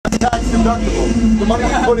deductible. The money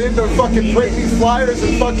you put into fucking printing these flyers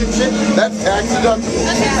and fucking shit, that's tax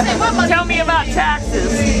deductible. Tell me about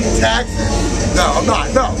taxes. Taxes? No, I'm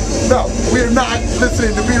not. No. We are not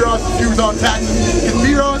listening to B-Ross's views on taxes. Because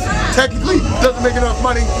B-Ross technically doesn't make enough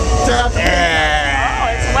money to have to pay. Oh,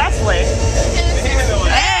 it's Leslie.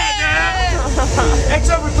 It's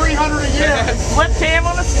over 300 a year. Flip cam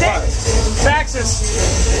on a stick. Taxes.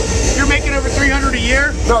 You're making over 300 a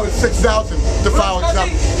year? No, it's 6,000 to file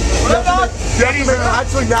exempt.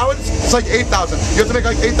 Actually, now it's like 8,000. You have to make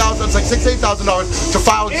like 8,000. It's like $8,000 to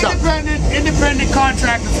file exempt. Independent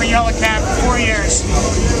contractor for Yellow Cab for 4 years.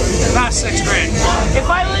 Not $6 grand. If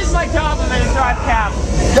I lose my job, I'm gonna drive cab.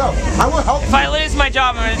 No, I will help. If I lose my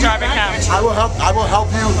job, I'm gonna drive a cab. I will help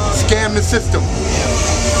you scam the system.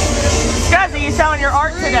 Skuzzy, you selling your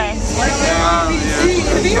art today?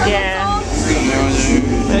 Yeah.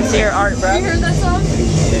 Let's see your art, bro. You heard that song?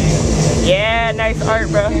 Yeah, nice art,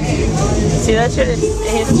 bro. See, that shit is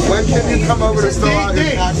his. When can you come over to fill out your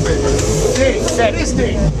tax papers? It is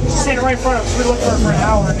D. She's sitting right in front of us. We looked for her for an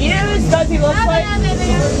hour. You know who Skuzzy looks like?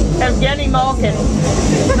 Malkin.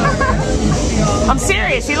 I'm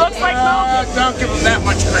serious, he looks like Malkin. Don't give him that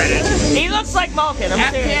much credit. He looks like Malkin,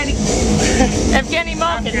 I'm serious. Evgeny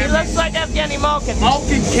Malkin, he looks like Evgeny Malkin.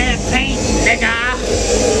 Malkin can't paint, nigga.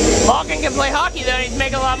 Malkin can play hockey though, he's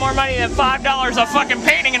making a lot more money than $5 a fucking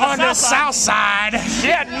painting in the on the south side.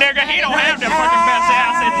 Yeah, nigga, he don't have the fucking best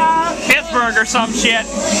ass in Pittsburgh or some shit.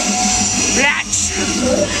 Bitch.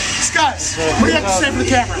 Scuzz, what do you have to say for the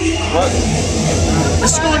camera? What?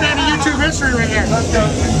 This is going down to YouTube history right here.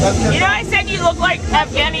 You know, I said you look like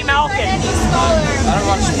Evgeny Malkin. I don't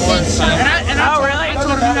watch sports. Oh, really? I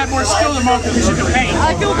told him you had more skill than Malkin because you can paint.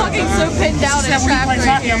 I feel fucking so pinned down and trapped right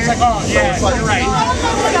I was like, oh, yeah, you're right.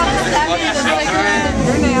 That means it's like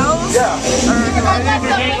your nails. Yeah. Or